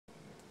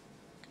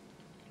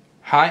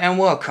Hi and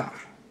welcome.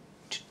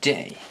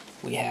 Today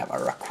we have a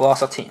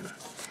Rayquaza tin.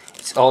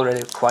 It's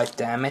already quite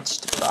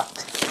damaged,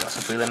 but it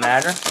doesn't really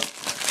matter.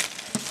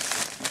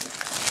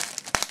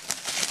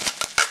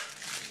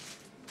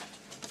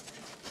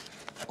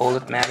 All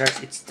that matters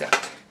is that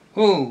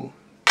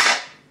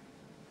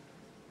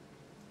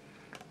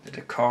that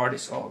the card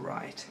is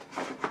alright.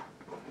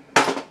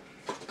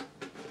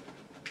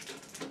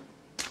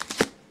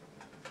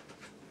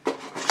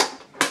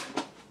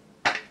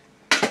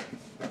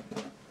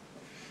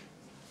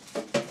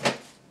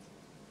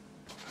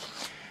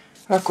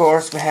 Of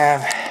course, we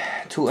have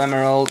 2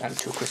 Emerald and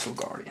 2 Crystal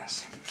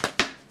Guardians.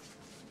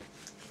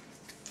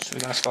 So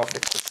we're gonna start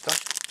with Crystal.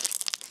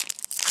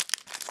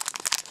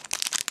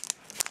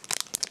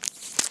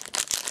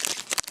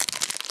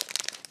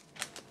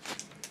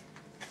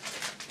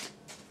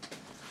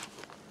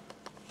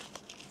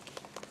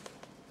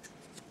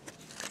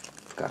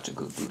 Got to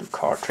go do the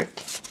card trick.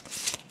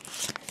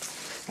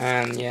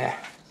 And yeah,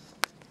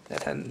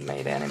 that hadn't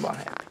made anyone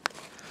happy.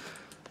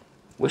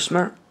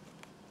 Whismer,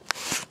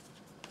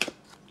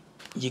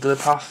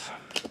 Jigglypuff,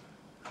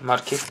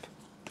 Mudkip,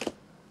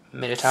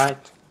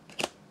 Meditite,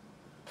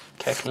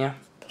 Cacnea,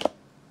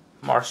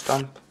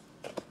 Marshtomp,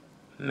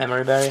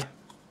 Memory Berry,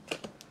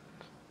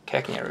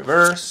 Cacnea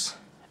Reverse,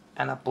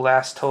 and a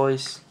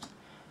Blastoise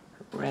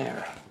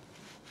Rare.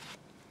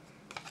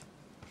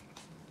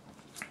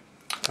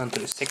 On to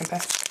the second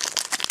pack.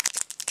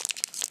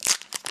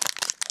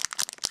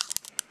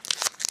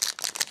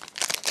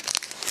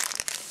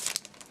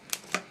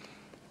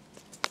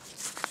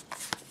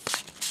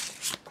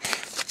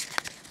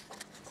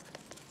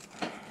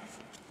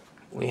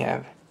 We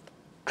have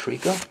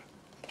Trico,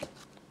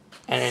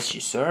 Energy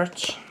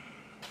Search,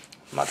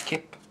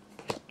 Mudkip,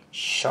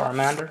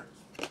 Charmander,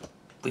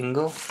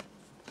 Wingull,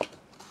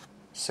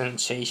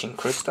 Sensation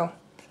Crystal,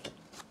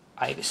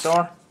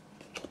 Ivysaur,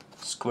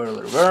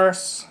 Squirrel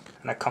Reverse,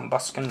 and a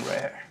Combustion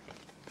Rare.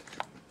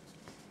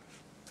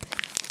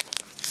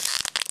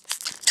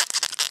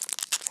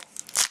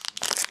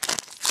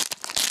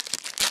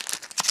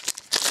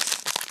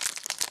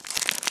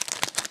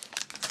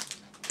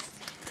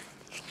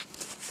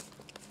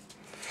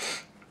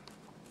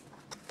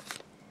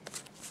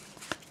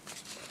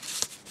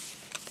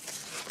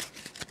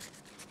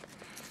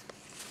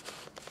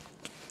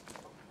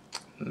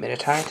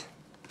 Meditite,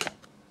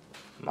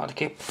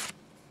 Mudkip,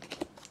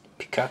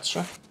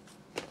 Pikachu,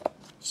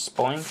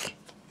 Spoink,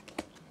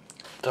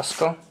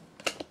 Duskull,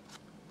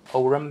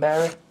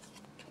 Oranberry,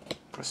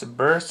 Professor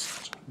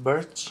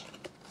Birch,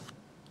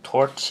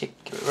 Torchic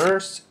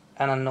Reverse,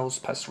 and a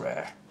Nosepass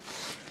Rare.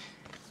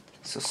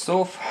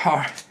 So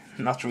far,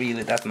 not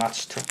really that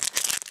much to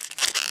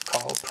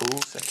call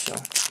pools, actually.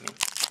 I mean,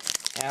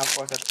 yeah, of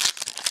course,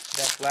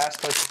 that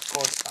last was of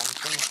course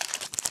something.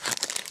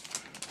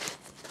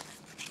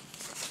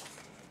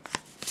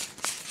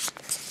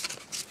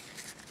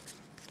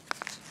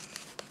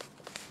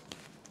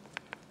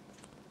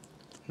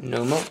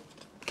 Numo,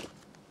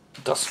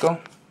 Duskull,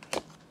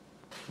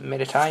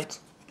 Meditite,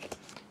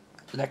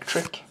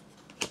 Electric,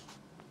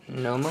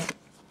 Numo,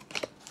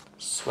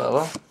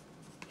 Swallow,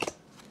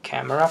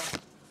 Camerupt,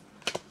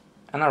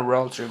 and a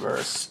Rolt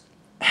Reverse,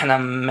 and a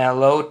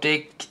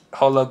Melodic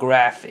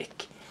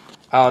Holographic.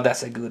 Oh,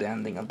 that's a good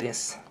ending of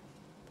this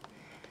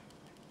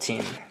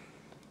tin.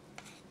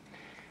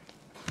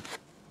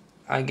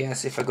 I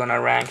guess if I'm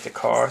gonna rank the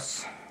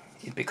cards,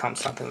 it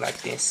becomes something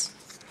like this.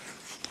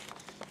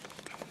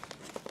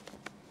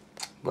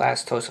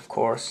 Blastoise, of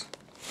course,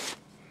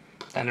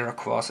 and the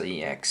Rayquaza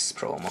EX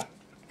promo,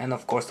 and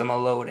of course the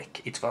Melodic.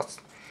 It was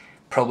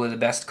probably the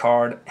best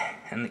card,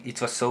 and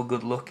it was so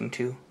good looking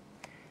too.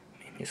 I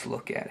mean, just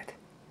look at it.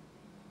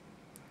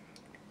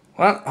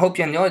 Well, hope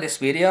you enjoyed this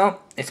video.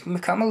 It's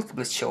become a little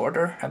bit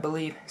shorter, I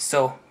believe.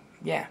 So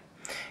yeah,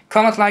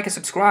 comment, like, and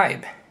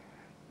subscribe,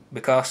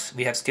 because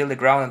we have still the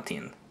ground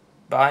tin.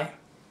 Bye.